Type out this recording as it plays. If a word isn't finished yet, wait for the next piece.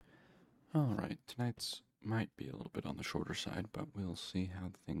All right, tonight's might be a little bit on the shorter side, but we'll see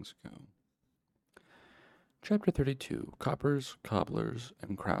how things go. Chapter 32, Coppers, Cobblers,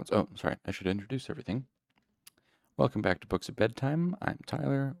 and Crowds. Oh, sorry, I should introduce everything. Welcome back to Books at Bedtime. I'm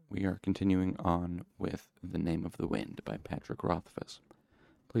Tyler. We are continuing on with The Name of the Wind by Patrick Rothfuss.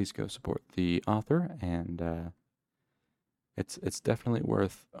 Please go support the author, and it's definitely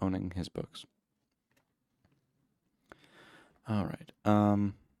worth owning his books. All right.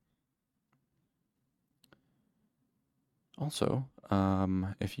 Also,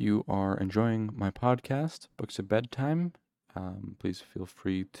 if you are enjoying my podcast, Books at Bedtime, please feel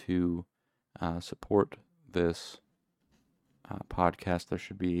free to support this podcast. There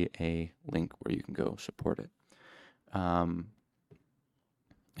should be a link where you can go support it.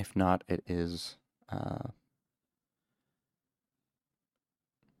 If not, it is, actually,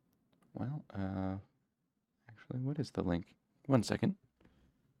 what is the link? 1 second.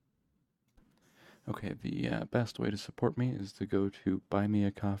 Okay, the best way to support me is to go to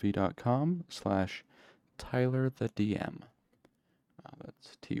buymeacoffee.com/TylerTheDM.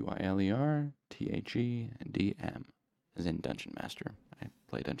 That's TylerTheDM, as in Dungeon Master. I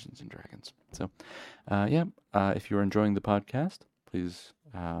play Dungeons and Dragons. So, if you're enjoying the podcast, please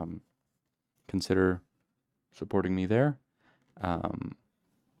consider supporting me there. I've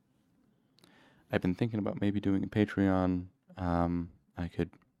been thinking about maybe doing a Patreon. I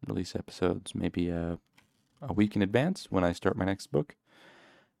could release episodes maybe a week in advance when I start my next book.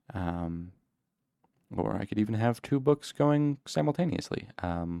 Or I could even have 2 books going simultaneously.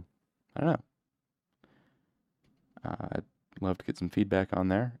 I don't know. I'd love to get some feedback on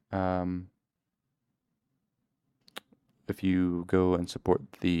there. If you go and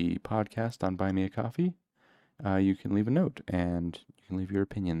support the podcast on Buy Me a Coffee, you can leave a note and you can leave your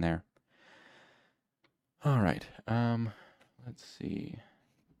opinion there. All right. Let's see.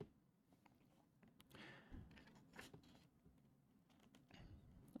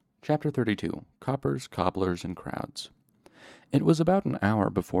 Chapter 32, Coppers, Cobblers, and Crowds. It was about an hour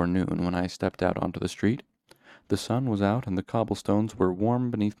before noon when I stepped out onto the street. The sun was out and the cobblestones were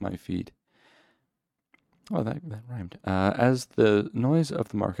warm beneath my feet. Oh, that rhymed. As the noise of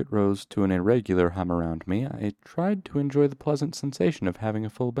the market rose to an irregular hum around me, I tried to enjoy the pleasant sensation of having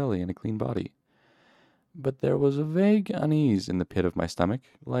a full belly and a clean body. But there was a vague unease in the pit of my stomach,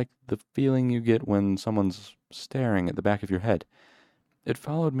 like the feeling you get when someone's staring at the back of your head. It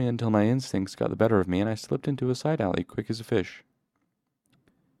followed me until my instincts got the better of me and I slipped into a side alley quick as a fish.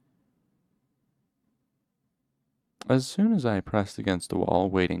 As soon as I pressed against a wall,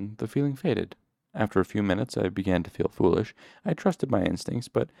 waiting, the feeling faded. After a few minutes, I began to feel foolish. I trusted my instincts,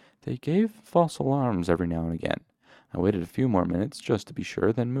 but they gave false alarms every now and again. I waited a few more minutes just to be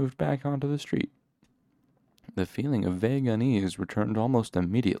sure, then moved back onto the street. The feeling of vague unease returned almost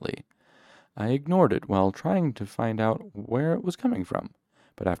immediately. I ignored it while trying to find out where it was coming from,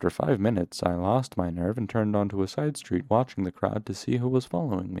 but after 5 minutes I lost my nerve and turned onto a side street watching the crowd to see who was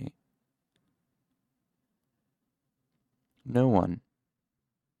following me. No one.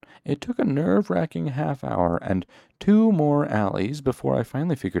 It took a nerve-wracking half-hour and 2 more alleys before I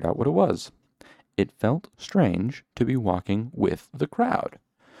finally figured out what it was. It felt strange to be walking with the crowd.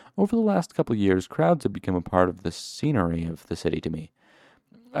 Over the last couple of years, crowds have become a part of the scenery of the city to me.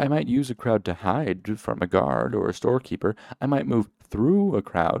 I might use a crowd to hide from a guard or a storekeeper. I might move through a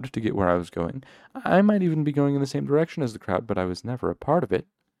crowd to get where I was going. I might even be going in the same direction as the crowd, but I was never a part of it.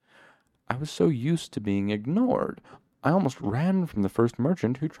 I was so used to being ignored. I almost ran from the first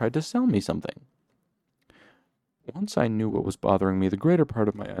merchant who tried to sell me something. Once I knew what was bothering me, the greater part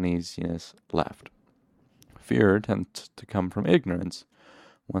of my uneasiness left. Fear tends to come from ignorance.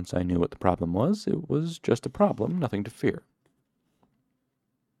 Once I knew what the problem was, it was just a problem, nothing to fear.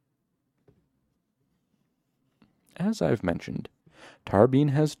 As I've mentioned, Tarbean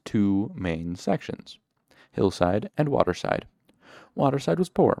has 2 main sections, hillside and waterside. Waterside was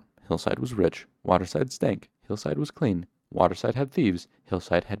poor, hillside was rich, waterside stank, hillside was clean, waterside had thieves,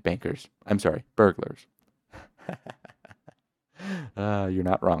 hillside had burglars. You're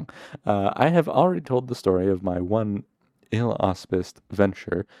not wrong. I have already told the story of my one ill-auspiced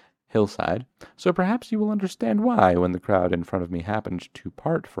venture, hillside, so perhaps you will understand why, when the crowd in front of me happened to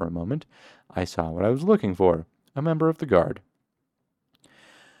part for a moment, I saw what I was looking for. A member of the guard.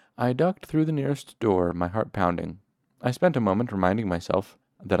 I ducked through the nearest door, my heart pounding. I spent a moment reminding myself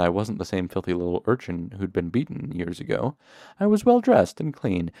that I wasn't the same filthy little urchin who'd been beaten years ago. I was well dressed and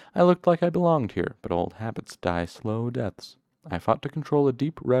clean. I looked like I belonged here, but old habits die slow deaths. I fought to control a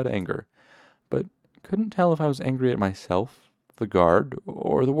deep red anger, but couldn't tell if I was angry at myself, the guard,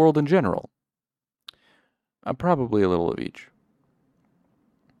 or the world in general. Probably a little of each.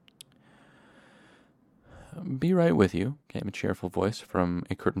 Be right with you, came a cheerful voice from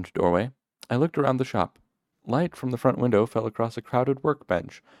a curtained doorway. I looked around the shop. Light from the front window fell across a crowded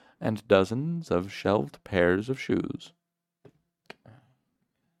workbench and dozens of shelved pairs of shoes.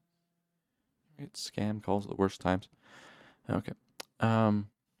 It's scam calls at the worst times. Okay.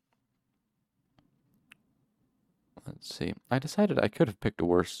 Let's see. I decided I could have picked a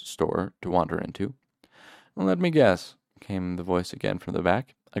worse store to wander into. Let me guess, came the voice again from the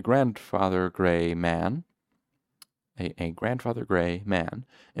back. A grandfather gray man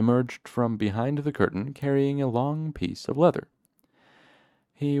emerged from behind the curtain carrying a long piece of leather.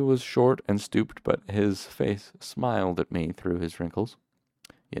 He was short and stooped, but his face smiled at me through his wrinkles.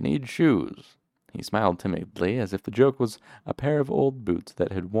 You need shoes. He smiled timidly, as if the joke was a pair of old boots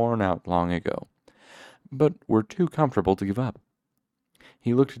that had worn out long ago, but were too comfortable to give up.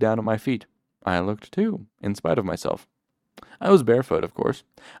 He looked down at my feet. I looked too, in spite of myself. I was barefoot, of course.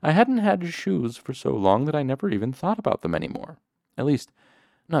 I hadn't had shoes for so long that I never even thought about them anymore. At least,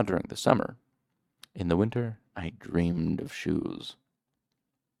 not during the summer. In the winter, I dreamed of shoes.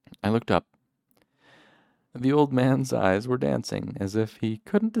 I looked up. The old man's eyes were dancing, as if he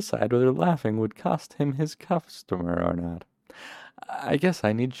couldn't decide whether laughing would cost him his customer or not. I guess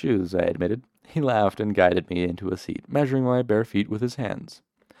I need shoes, I admitted. He laughed and guided me into a seat, measuring my bare feet with his hands.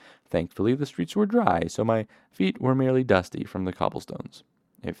 Thankfully, the streets were dry, so my feet were merely dusty from the cobblestones.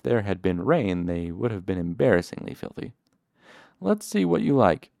 If there had been rain, they would have been embarrassingly filthy. Let's see what you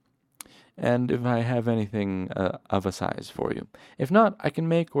like, and if I have anything of a size for you. If not, I can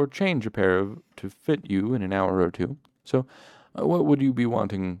make or change a pair to fit you in an hour or two. So, what would you be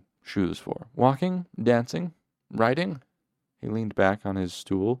wanting shoes for? Walking? Dancing? Riding? He leaned back on his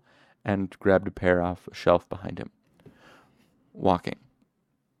stool and grabbed a pair off a shelf behind him. Walking.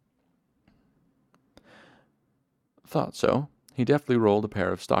 Thought so. He deftly rolled a pair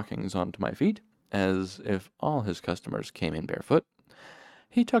of stockings onto my feet, as if all his customers came in barefoot.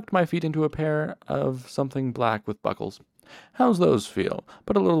 He tucked my feet into a pair of something black with buckles. How's those feel?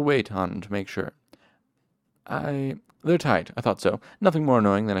 Put a little weight on to make sure. They're tight, I thought so. Nothing more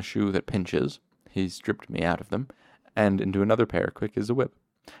annoying than a shoe that pinches. He stripped me out of them, and into another pair, quick as a whip.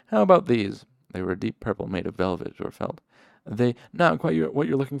 How about these? They were deep purple, made of velvet or felt. They not quite what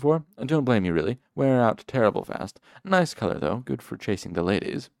you're looking for? Don't blame you, really. Wear out terrible fast. Nice color, though. Good for chasing the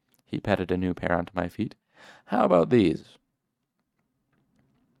ladies. He patted a new pair onto my feet. How about these?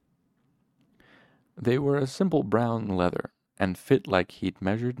 They were a simple brown leather, and fit like he'd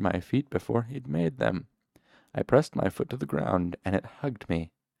measured my feet before he'd made them. I pressed my foot to the ground, and it hugged me.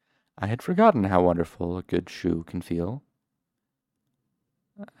 I had forgotten how wonderful a good shoe can feel.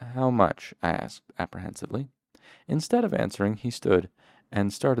 How much? I asked apprehensively. Instead of answering, he stood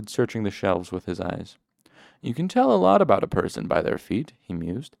and started searching the shelves with his eyes. You can tell a lot about a person by their feet, he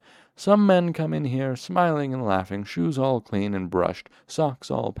mused. Some men come in here smiling and laughing, shoes all clean and brushed, socks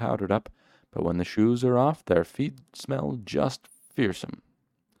all powdered up, but when the shoes are off, their feet smell just fearsome.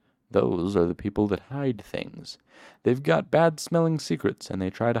 Those are the people that hide things. They've got bad-smelling secrets, and they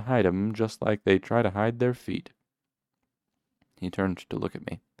try to hide 'em just like they try to hide their feet. He turned to look at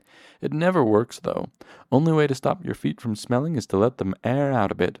me. It never works, though. Only way to stop your feet from smelling is to let them air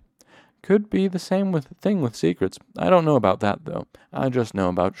out a bit. Could be the same thing with secrets. I don't know about that, though. I just know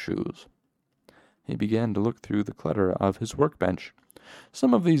about shoes. He began to look through the clutter of his workbench.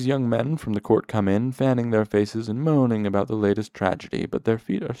 Some of these young men from the court come in, fanning their faces and moaning about the latest tragedy, but their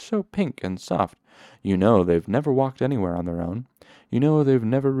feet are so pink and soft. You know they've never walked anywhere on their own. You know they've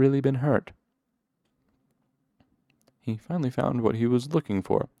never really been hurt. He finally found what he was looking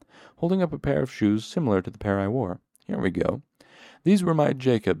for, holding up a pair of shoes similar to the pair I wore. Here we go. These were my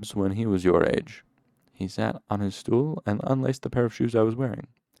Jacob's when he was your age. He sat on his stool and unlaced the pair of shoes I was wearing.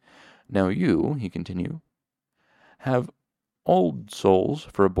 Now you, he continued, have old soles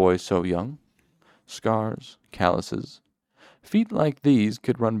for a boy so young. Scars, calluses. Feet like these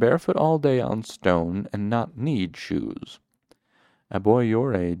could run barefoot all day on stone and not need shoes. A boy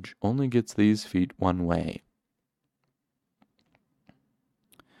your age only gets these feet one way.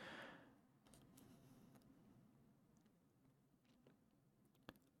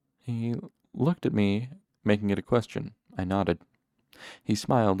 He looked at me, making it a question. I nodded. He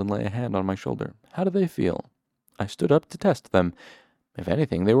smiled and lay a hand on my shoulder. How do they feel? I stood up to test them. If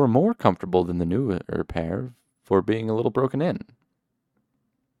anything, they were more comfortable than the newer pair, for being a little broken in.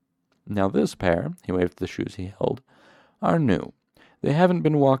 Now this pair, he waved the shoes he held, are new. They haven't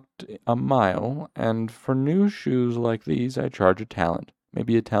been walked a mile, and for new shoes like these I charge a talent,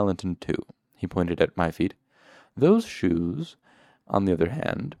 maybe a talent and two. He pointed at my feet. Those shoes, on the other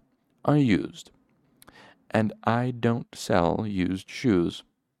hand, are used, and I don't sell used shoes.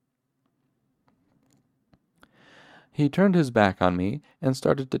 He turned his back on me and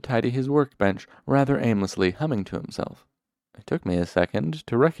started to tidy his workbench, rather aimlessly, humming to himself. It took me a second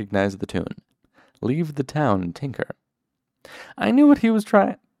to recognize the tune. Leave the town, Tinker. I knew that he was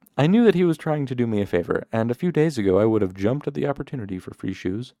trying to do me a favor, and a few days ago I would have jumped at the opportunity for free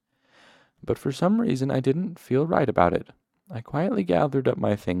shoes. But for some reason I didn't feel right about it. I quietly gathered up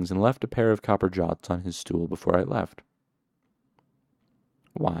my things and left a pair of copper jots on his stool before I left.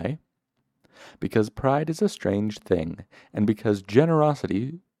 Why? Because pride is a strange thing, and because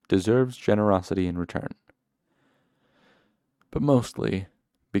generosity deserves generosity in return. But mostly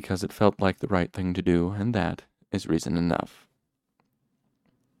because it felt like the right thing to do, and that is reason enough.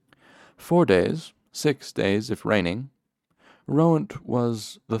 4 days, 6 days if raining. Rowant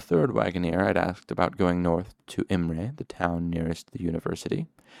was the third wagoner I'd asked about going north to Imre, the town nearest the university.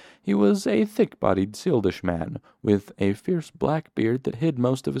 He was a thick-bodied Sealdish man, with a fierce black beard that hid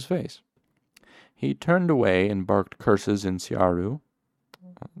most of his face. He turned away and barked curses in Siaru.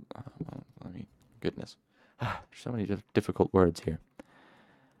 Goodness. There's so many difficult words here.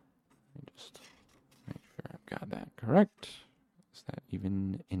 Let me just make sure I've got that correct. Is that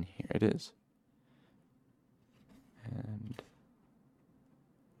even in here? It is.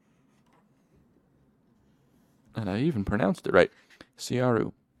 And I even pronounced it right.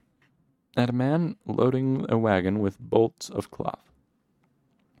 Siaru. At a man loading a wagon with bolts of cloth.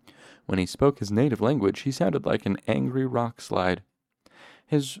 When he spoke his native language, he sounded like an angry rock slide.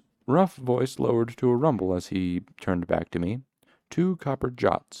 His rough voice lowered to a rumble as he turned back to me. 2 copper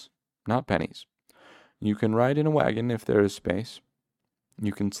jots, not pennies. You can ride in a wagon if there is space.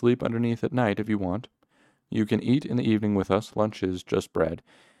 You can sleep underneath at night if you want. You can eat in the evening with us. Lunch is just bread.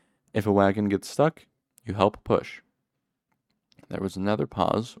 If a wagon gets stuck, you help push. There was another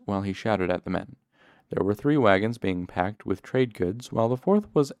pause while he shouted at the men. There were 3 wagons being packed with trade goods, while the 4th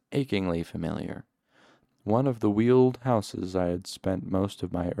was achingly familiar. One of the wheeled houses I had spent most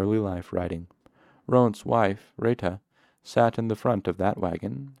of my early life riding. Rowant's wife, Rita, sat in the front of that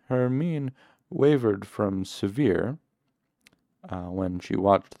wagon. Her mien wavered from severe, when she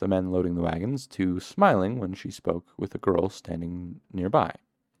watched the men loading the wagons, to smiling when she spoke with a girl standing nearby.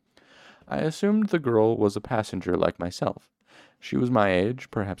 I assumed the girl was a passenger like myself. She was my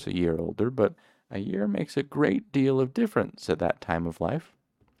age, perhaps a year older, but a year makes a great deal of difference at that time of life.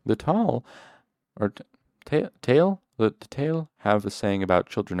 The tail have a saying about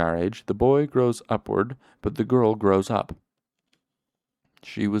children our age: the boy grows upward, but the girl grows up.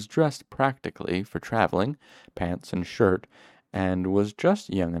 She was dressed practically for traveling, pants and shirt, and was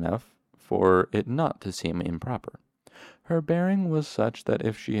just young enough for it not to seem improper. Her bearing was such that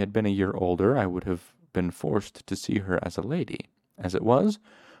if she had been a year older, I would have been forced to see her as a lady. As it was,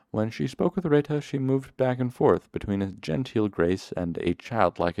 when she spoke with Rita, she moved back and forth between a genteel grace and a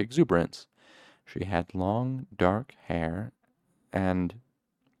childlike exuberance. She had long, dark hair, and,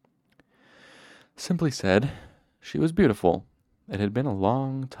 simply said, she was beautiful. It had been a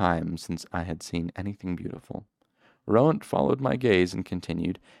long time since I had seen anything beautiful. Rowant followed my gaze and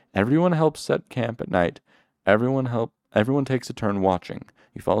continued, Everyone helps set camp at night. Everyone takes a turn watching.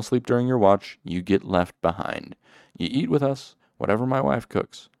 You fall asleep during your watch, you get left behind. You eat with us, whatever my wife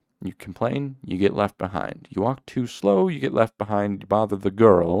cooks. You complain, you get left behind. You walk too slow, you get left behind. You bother the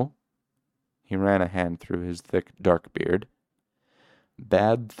girl. He ran a hand through his thick, dark beard.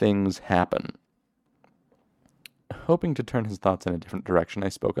 Bad things happen. Hoping to turn his thoughts in a different direction, I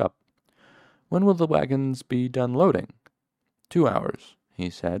spoke up. When will the wagons be done loading? 2 hours, he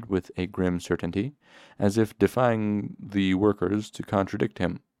said with a grim certainty, as if defying the workers to contradict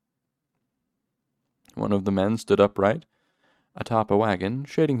him. One of the men stood upright atop a wagon,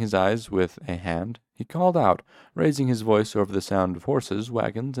 shading his eyes with a hand. He called out, raising his voice over the sound of horses,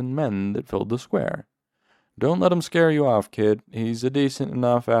 wagons, and men that filled the square. Don't let him scare you off, kid. He's a decent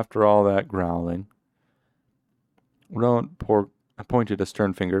enough after all that growling. Rowant pointed a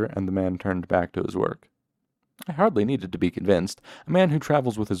stern finger, and the man turned back to his work. I hardly needed to be convinced. A man who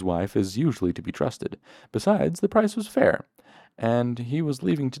travels with his wife is usually to be trusted. Besides, the price was fair, and he was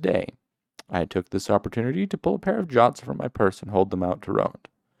leaving today. I took this opportunity to pull a pair of jots from my purse and hold them out to Rowant.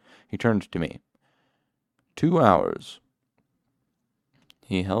 He turned to me. 2 hours.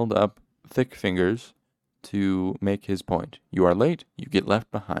 He held up thick fingers to make his point. You are late, you get left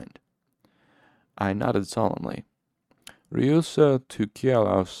behind. I nodded solemnly. Riusa tu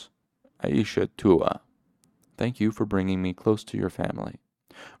kialos aisha tua. Thank you for bringing me close to your family.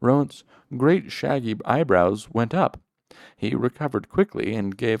 Rowant's great shaggy eyebrows went up. He recovered quickly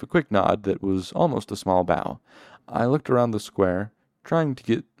and gave a quick nod that was almost a small bow. I looked around the square, trying to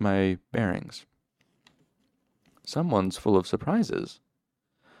get my bearings. Someone's full of surprises.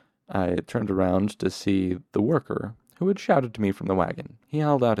 I turned around to see the worker who had shouted to me from the wagon. He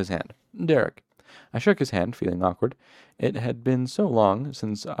held out his hand. Derek. I shook his hand, feeling awkward. It had been so long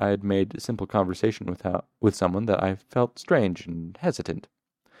since I had made simple conversation with someone that I felt strange and hesitant.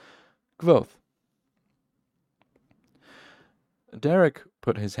 Kvothe. Derek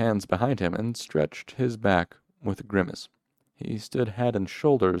put his hands behind him and stretched his back with a grimace. He stood head and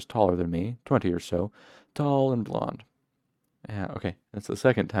shoulders taller than me, 20 or so, tall and blond. Yeah, okay, that's the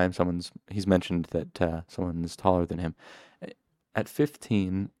second time he's mentioned that someone is taller than him. At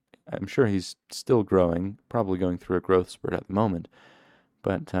 15, I'm sure he's still growing, probably going through a growth spurt at the moment,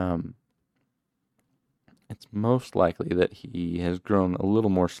 but it's most likely that he has grown a little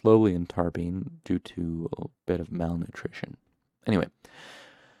more slowly in Tarbine due to a bit of malnutrition. Anyway.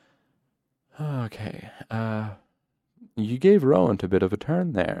 Okay, you gave Rowan a bit of a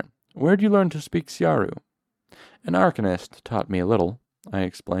turn there. Where'd you learn to speak Siaru? An arcanist taught me a little, I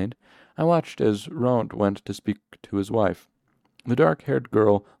explained. I watched as Rowan went to speak to his wife. The dark-haired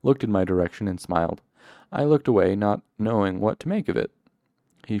girl looked in my direction and smiled. I looked away, not knowing what to make of it.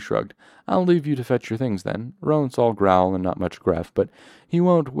 He shrugged. I'll leave you to fetch your things, then. Rowan's all growl and not much gruff, but he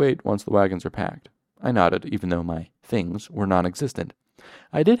won't wait once the wagons are packed. I nodded, even though my things were non-existent.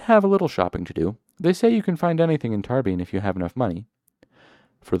 I did have a little shopping to do. They say you can find anything in Tarbine if you have enough money.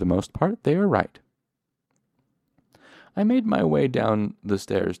 For the most part, they are right. I made my way down the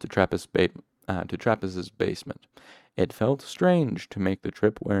stairs to Trappist's basement. It felt strange to make the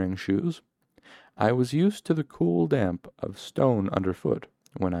trip wearing shoes. I was used to the cool damp of stone underfoot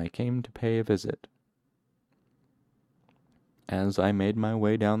when I came to pay a visit. As I made my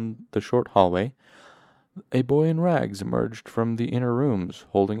way down the short hallway, a boy in rags emerged from the inner rooms,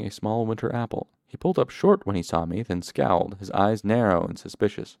 holding a small winter apple. He pulled up short when he saw me, then scowled, his eyes narrow and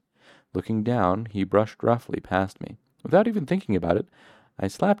suspicious. Looking down, he brushed roughly past me. Without even thinking about it, I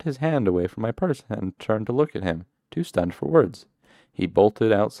slapped his hand away from my purse and turned to look at him, too stunned for words. He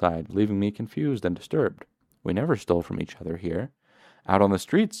bolted outside, leaving me confused and disturbed. We never stole from each other here. Out on the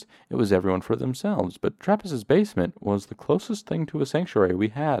streets, it was everyone for themselves, but Trappist's basement was the closest thing to a sanctuary we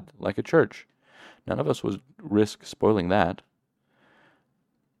had, like a church. None of us would risk spoiling that.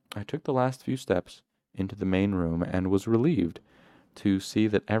 I took the last few steps into the main room and was relieved to see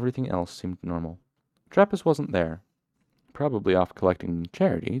that everything else seemed normal. Trappist wasn't there, probably off collecting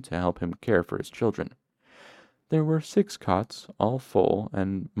charity to help him care for his children. There were 6 cots, all full,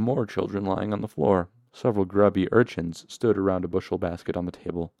 and more children lying on the floor. Several grubby urchins stood around a bushel basket on the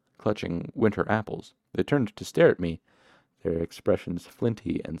table, clutching winter apples. They turned to stare at me, their expressions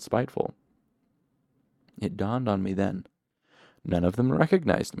flinty and spiteful. It dawned on me then. None of them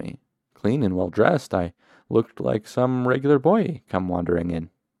recognized me. Clean and well-dressed, I looked like some regular boy come wandering in.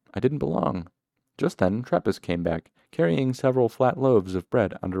 I didn't belong. Just then Trappist came back, carrying several flat loaves of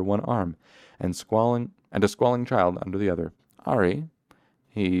bread under one arm, and a squalling child under the other. Ari,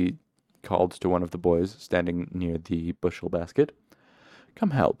 he called to one of the boys standing near the bushel basket.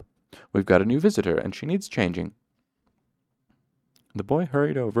 Come help. We've got a new visitor, and she needs changing. The boy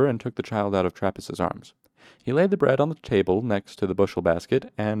hurried over and took the child out of Trappist's arms. He laid the bread on the table next to the bushel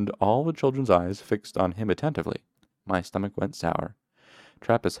basket, and all the children's eyes fixed on him attentively. My stomach went sour.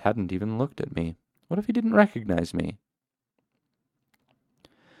 Trappist hadn't even looked at me. What if he didn't recognize me?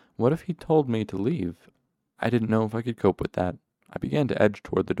 What if he told me to leave? I didn't know if I could cope with that. I began to edge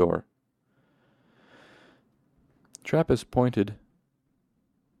toward the door. Trappist pointed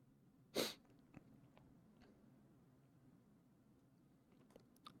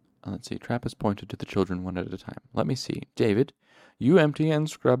to the children one at a time. Let me see. David, you empty and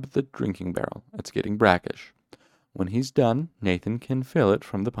scrub the drinking barrel. It's getting brackish. When he's done, Nathan can fill it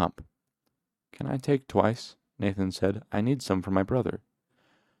from the pump. Can I take twice? Nathan said. I need some for my brother.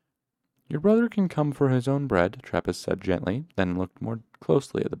 Your brother can come for his own bread, Trappist said gently, then looked more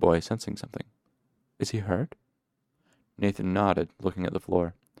closely at the boy, sensing something. Is he hurt? Nathan nodded, looking at the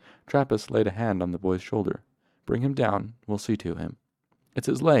floor. Trappist laid a hand on the boy's shoulder. Bring him down. We'll see to him. It's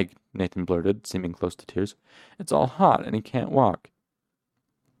his leg, Nathan blurted, seeming close to tears. It's all hot, and he can't walk.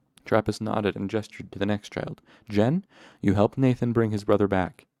 Trappist nodded and gestured to the next child. Jen, you help Nathan bring his brother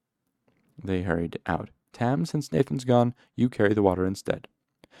back. They hurried out. Tam, since Nathan's gone, you carry the water instead.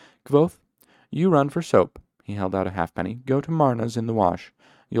 Kvothe, you run for soap. He held out a halfpenny. Go to Marna's in the wash.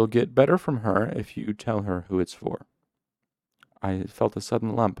 You'll get better from her if you tell her who it's for. I felt a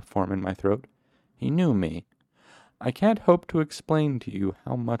sudden lump form in my throat. He knew me. I can't hope to explain to you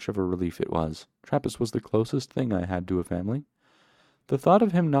how much of a relief it was. Trappist was the closest thing I had to a family. The thought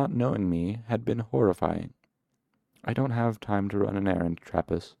of him not knowing me had been horrifying. I don't have time to run an errand,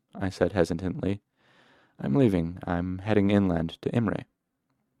 Trappist, I said hesitantly. I'm leaving. I'm heading inland to Imre.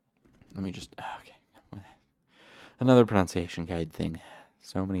 Okay. Another pronunciation guide thing.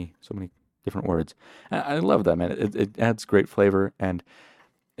 So many different words. I love that, man. It adds great flavor, and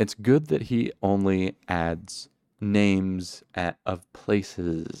it's good that he only adds names of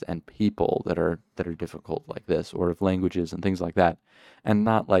places and people that are difficult like this, or of languages and things like that, and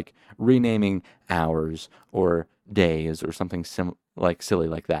not like renaming hours or days or something like silly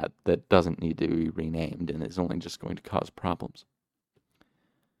like that that doesn't need to be renamed and is only just going to cause problems.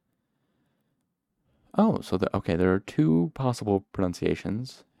 Oh, so okay, there are two possible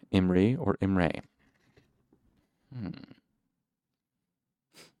pronunciations: Imri or Imre. Hmm.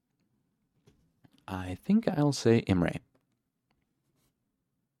 I think I'll say Imre.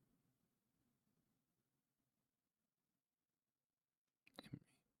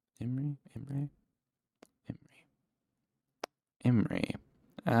 Imre, Imre, Imre, Imre.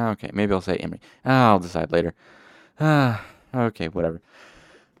 Okay, maybe I'll say Imre. I'll decide later. Okay, whatever.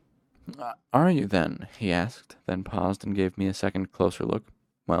 Are you then? He asked, then paused and gave me a second closer look.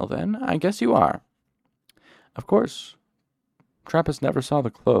 Well then, I guess you are. Of course, Trappist never saw the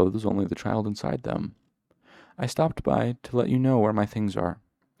clothes, only the child inside them. I stopped by to let you know where my things are.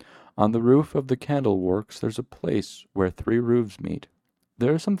 On the roof of the candle works, there's a place where three roofs meet.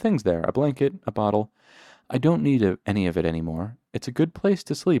 There are some things there, a blanket, a bottle. I don't need any of it anymore. It's a good place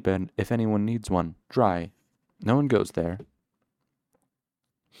to sleep in if anyone needs one. Dry. No one goes there.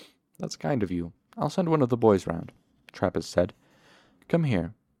 That's kind of you. I'll send one of the boys round, Trappist said. Come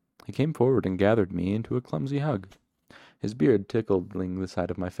here. He came forward and gathered me into a clumsy hug, his beard tickling the side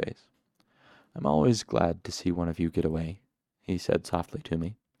of my face. I'm always glad to see one of you get away, he said softly to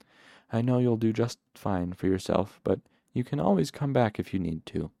me. I know you'll do just fine for yourself, but you can always come back if you need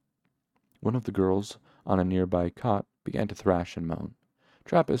to. One of the girls on a nearby cot began to thrash and moan.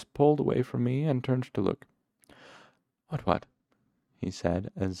 Trappist pulled away from me and turned to look. What? He said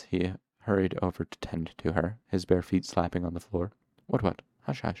as he hurried over to tend to her, his bare feet slapping on the floor. What?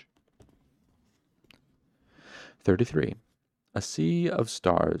 Hush, hush. 33. A sea of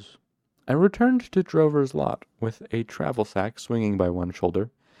stars. I returned to Drover's lot with a travel sack swinging by one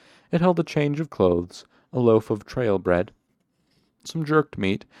shoulder. It held a change of clothes, a loaf of trail bread, some jerked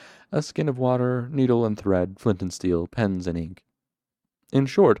meat, a skin of water, needle and thread, flint and steel, pens and ink. In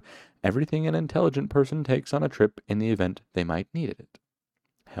short, everything an intelligent person takes on a trip in the event they might need it.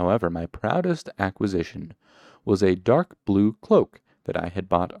 However, my proudest acquisition was a dark blue cloak that I had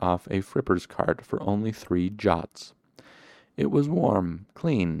bought off a fripper's cart for only 3 jots. It was warm,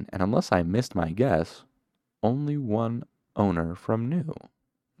 clean, and unless I missed my guess, only one owner from new.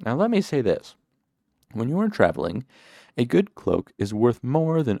 Now let me say this. When you are traveling, a good cloak is worth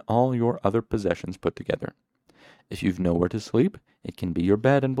more than all your other possessions put together. If you've nowhere to sleep, it can be your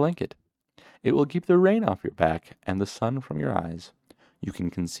bed and blanket. It will keep the rain off your back and the sun from your eyes. You can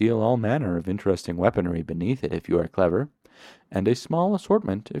conceal all manner of interesting weaponry beneath it if you are clever, and a small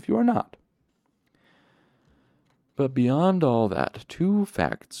assortment if you are not. But beyond all that, 2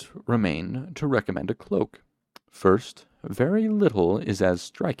 facts remain to recommend a cloak. First, very little is as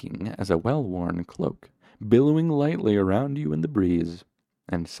striking as a well-worn cloak, billowing lightly around you in the breeze.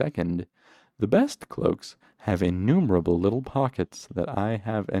 And second, the best cloaks have innumerable little pockets that I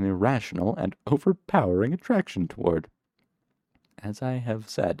have an irrational and overpowering attraction toward. As I have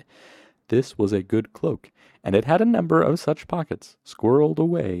said, this was a good cloak, and it had a number of such pockets. Squirreled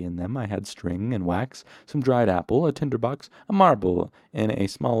away in them I had string and wax, some dried apple, a tinderbox, a marble in a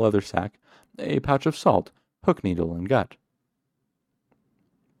small leather sack, a pouch of salt, hook needle, and gut.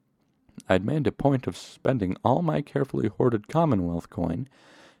 I'd made a point of spending all my carefully hoarded Commonwealth coin,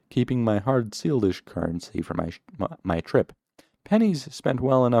 keeping my hard sealedish currency for my trip. Pennies spent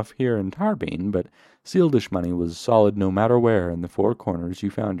well enough here in Tarbean, but sealedish money was solid no matter where in the 4 corners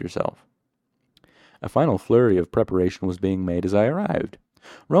you found yourself. A final flurry of preparation was being made as I arrived.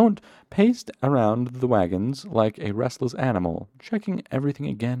 Rond paced around the wagons like a restless animal, checking everything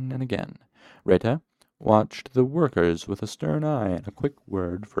again and again. Rita watched the workers with a stern eye and a quick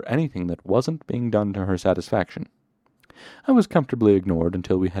word for anything that wasn't being done to her satisfaction. I was comfortably ignored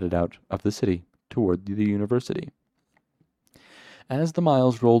until we headed out of the city toward the university. As the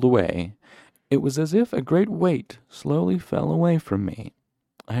miles rolled away, it was as if a great weight slowly fell away from me.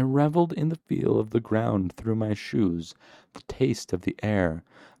 I reveled in the feel of the ground through my shoes, the taste of the air,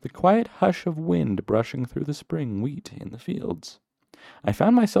 the quiet hush of wind brushing through the spring wheat in the fields. I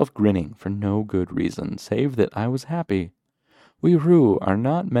found myself grinning for no good reason, save that I was happy. We Rue are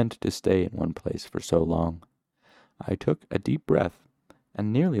not meant to stay in one place for so long. I took a deep breath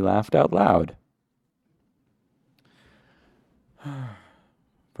and nearly laughed out loud.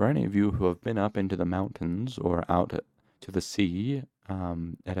 For any of you who have been up into the mountains or out to the sea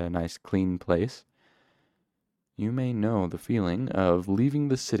at a nice clean place, You may know the feeling of leaving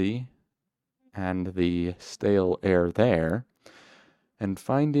the city and the stale air there and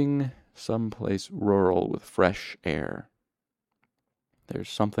finding some place rural with fresh air. There's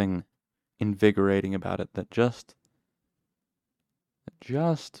something invigorating about it that just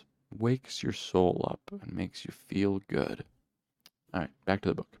wakes your soul up and makes you feel good. All right, back to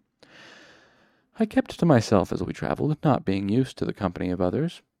the book. I kept to myself as we traveled, not being used to the company of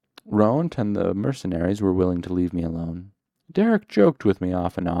others. Ront and the mercenaries were willing to leave me alone. Derek joked with me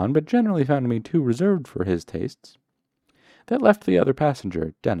off and on, but generally found me too reserved for his tastes. That left the other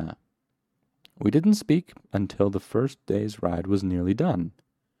passenger, Denna. We didn't speak until the first day's ride was nearly done.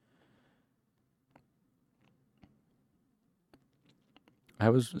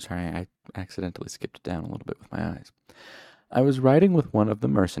 I accidentally skipped down a little bit with my eyes. I was riding with one of the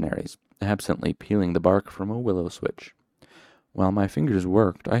mercenaries, absently peeling the bark from a willow switch. While my fingers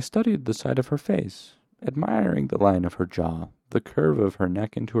worked, I studied the side of her face, admiring the line of her jaw, the curve of her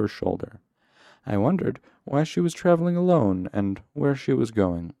neck into her shoulder. I wondered why she was traveling alone and where she was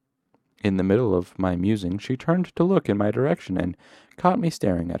going. In the middle of my musing, she turned to look in my direction and caught me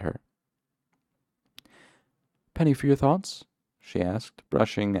staring at her. "Penny for your thoughts?" she asked,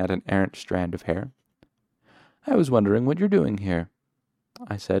 brushing at an errant strand of hair. "I was wondering what you're doing here,"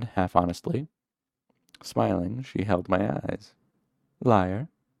 I said, half honestly. Smiling, she held my eyes. "Liar."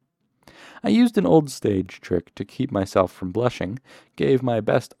 I used an old stage trick to keep myself from blushing, gave my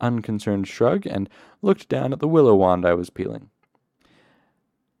best unconcerned shrug, and looked down at the willow wand I was peeling.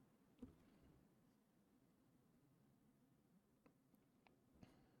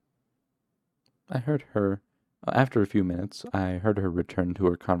 After a few minutes, I heard her return to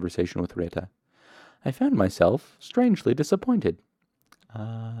her conversation with Rita. I found myself strangely disappointed.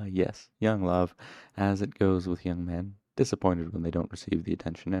 Yes, young love, as it goes with young men, disappointed when they don't receive the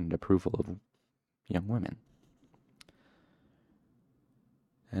attention and approval of young women.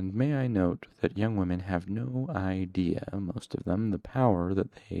 And may I note that young women have no idea, most of them, the power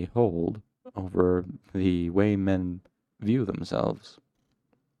that they hold over the way men view themselves.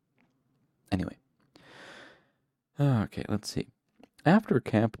 Anyway. Okay, let's see. After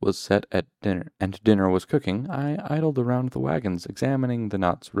camp was set at dinner and dinner was cooking, I idled around the wagons, examining the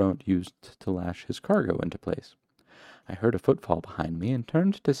knots Ront used to lash his cargo into place. I heard a footfall behind me and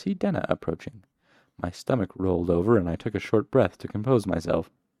turned to see Denna approaching. My stomach rolled over and I took a short breath to compose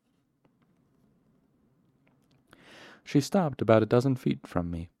myself. She stopped about a dozen feet from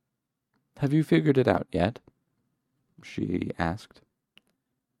me. "Have you figured it out yet?" she asked.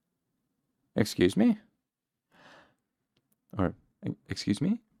 Excuse me? Excuse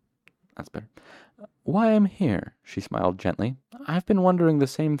me? That's better. "Why I'm here," she smiled gently. "I've been wondering the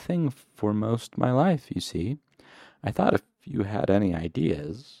same thing for most my life, you see. I thought if you had any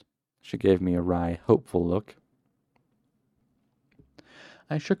ideas..." She gave me a wry, hopeful look.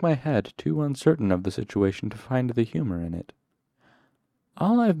 I shook my head, too uncertain of the situation to find the humor in it.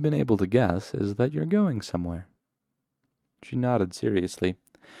 "All I've been able to guess is that you're going somewhere." She nodded seriously.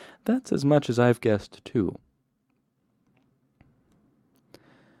 "That's as much as I've guessed, too."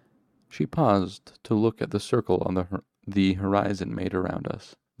 She paused to look at the circle on the horizon made around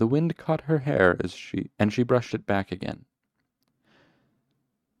us. The wind caught her hair and she brushed it back again.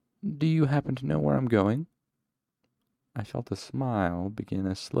 "Do you happen to know where I'm going?" I felt a smile begin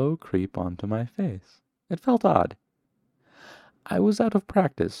a slow creep onto my face. It felt odd. I was out of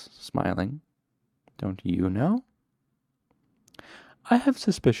practice, smiling. "Don't you know?" "I have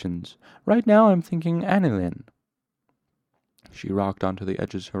suspicions. Right now I'm thinking aniline." She rocked onto the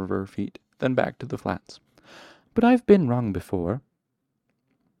edges of her feet, then back to the flats. "But I've been wrong before."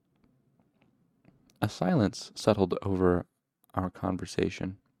 A silence settled over our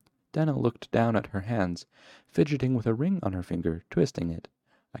conversation. Denna looked down at her hands, fidgeting with a ring on her finger, twisting it.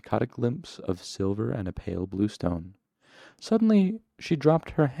 I caught a glimpse of silver and a pale blue stone. Suddenly she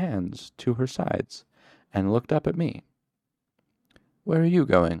dropped her hands to her sides and looked up at me. "Where are you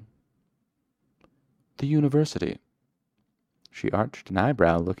going?" "The university." She arched an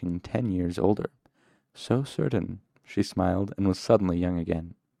eyebrow, looking 10 years older. "So certain," she smiled and was suddenly young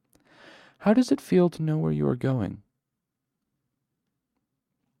again. "How does it feel to know where you are going?"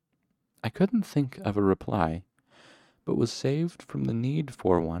 I couldn't think of a reply, but was saved from the need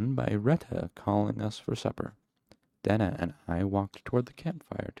for one by Retta calling us for supper. Denna and I walked toward the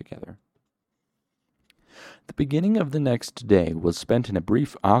campfire together. The beginning of the next day was spent in a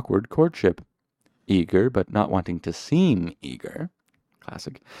brief, awkward courtship. Eager, but not wanting to seem eager,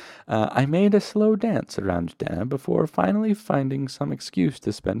 classic, I made a slow dance around Denna before finally finding some excuse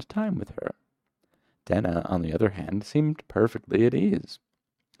to spend time with her. Denna, on the other hand, seemed perfectly at ease.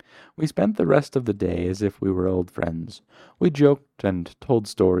 We spent the rest of the day as if we were old friends. We joked and told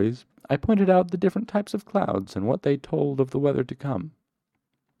stories. I pointed out the different types of clouds and what they told of the weather to come.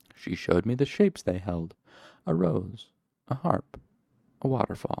 She showed me the shapes they held: a rose, a harp, a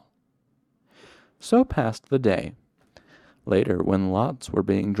waterfall. So passed the day. Later, when lots were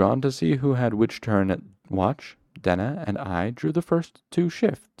being drawn to see who had which turn at watch, Denna and I drew the first 2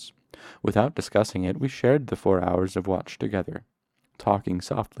 shifts. Without discussing it, we shared the 4 hours of watch together, talking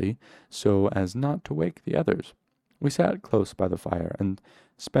softly so as not to wake the others. We sat close by the fire and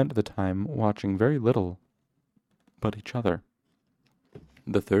spent the time watching very little but each other.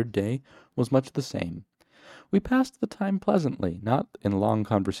 The 3rd day was much the same. We passed the time pleasantly, not in long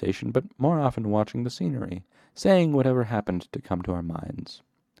conversation, but more often watching the scenery, saying whatever happened to come to our minds.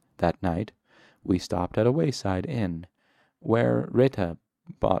 That night we stopped at a wayside inn, where Rita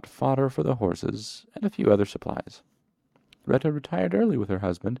bought fodder for the horses and a few other supplies. Rita retired early with her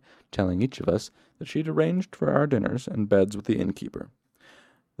husband, telling each of us that she'd arranged for our dinners and beds with the innkeeper.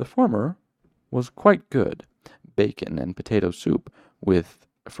 The former was quite good: bacon and potato soup, with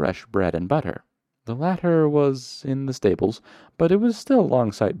fresh bread and butter. The latter was in the stables, but it was still a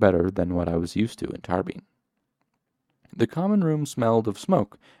long sight better than what I was used to in Tarbine. The common room smelled of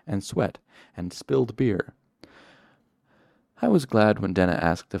smoke and sweat and spilled beer. I was glad when Denna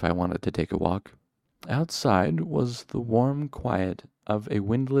asked if I wanted to take a walk. Outside was the warm quiet of a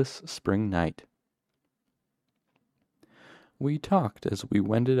windless spring night. We talked as we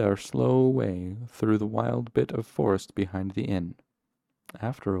wended our slow way through the wild bit of forest behind the inn.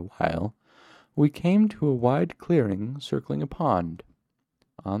 After a while, we came to a wide clearing circling a pond.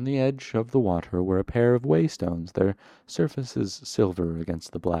 On the edge of the water were a pair of waystones, their surfaces silver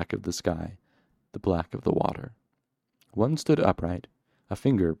against the black of the sky, the black of the water. One stood upright, a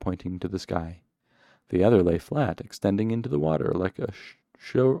finger pointing to the sky. The other lay flat, extending into the water like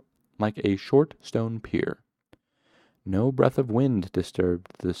a short stone pier. No breath of wind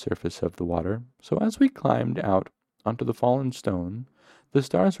disturbed the surface of the water, so as we climbed out onto the fallen stone, the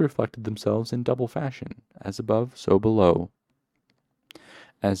stars reflected themselves in double fashion, as above, so below,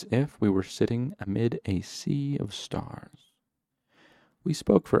 as if we were sitting amid a sea of stars. We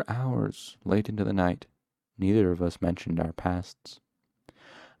spoke for hours, late into the night. Neither of us mentioned our pasts.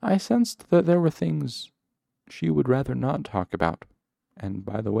 I sensed that there were things she would rather not talk about, and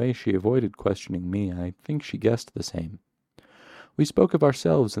by the way she avoided questioning me, I think she guessed the same. We spoke of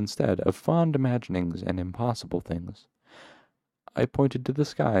ourselves instead, of fond imaginings and impossible things. I pointed to the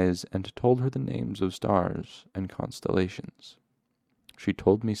skies and told her the names of stars and constellations. She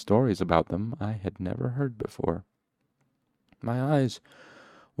told me stories about them I had never heard before. My eyes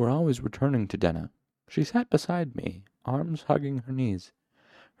were always returning to Denna. She sat beside me, arms hugging her knees.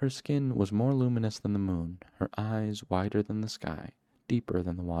 Her skin was more luminous than the moon, her eyes wider than the sky, deeper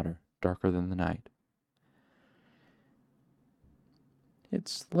than the water, darker than the night. It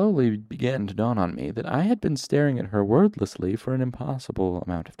slowly began to dawn on me that I had been staring at her wordlessly for an impossible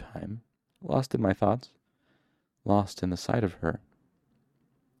amount of time, lost in my thoughts, lost in the sight of her.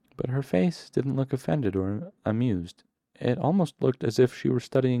 But her face didn't look offended or amused. It almost looked as if she were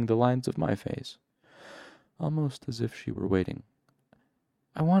studying the lines of my face, almost as if she were waiting.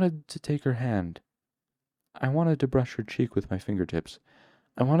 I wanted to take her hand. I wanted to brush her cheek with my fingertips.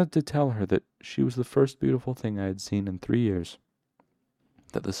 I wanted to tell her that she was the first beautiful thing I had seen in 3 years,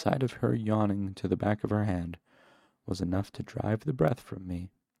 that the sight of her yawning to the back of her hand was enough to drive the breath from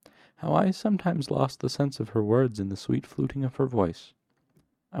me, how I sometimes lost the sense of her words in the sweet fluting of her voice.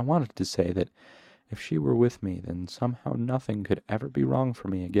 I wanted to say that if she were with me, then somehow nothing could ever be wrong for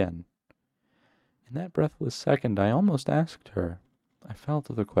me again. In that breathless second I almost asked her. I felt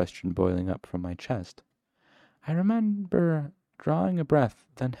the question boiling up from my chest. I remember drawing a breath,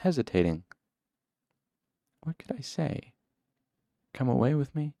 then hesitating. What could I say? Come away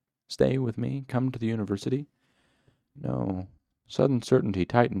with me? Stay with me? Come to the university? No. Sudden certainty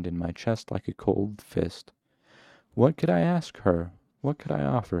tightened in my chest like a cold fist. What could I ask her? What could I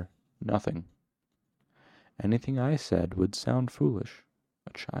offer? Nothing. Anything I said would sound foolish,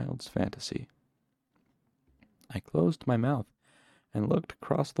 a child's fantasy. I closed my mouth and looked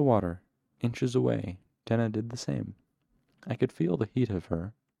across the water, inches away. Denna did the same. I could feel the heat of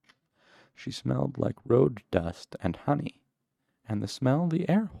her. She smelled like road dust and honey, and the smell the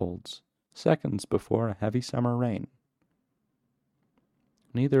air holds, seconds before a heavy summer rain.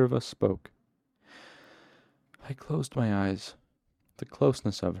 Neither of us spoke. I closed my eyes. The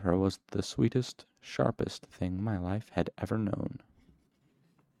closeness of her was the sweetest, sharpest thing my life had ever known.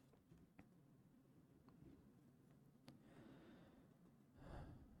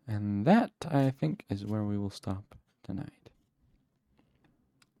 And that, I think, is where we will stop tonight.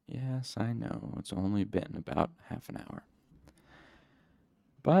 Yes, I know, it's only been about half an hour.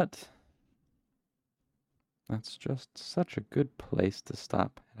 But that's just such a good place to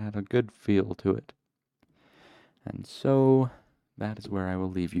stop. It had a good feel to it. And so, that is where I will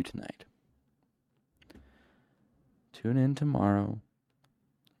leave you tonight. Tune in tomorrow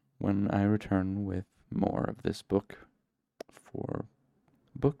when I return with more of this book for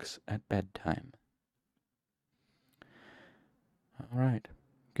books at bedtime. All right.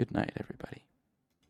 Good night, everybody.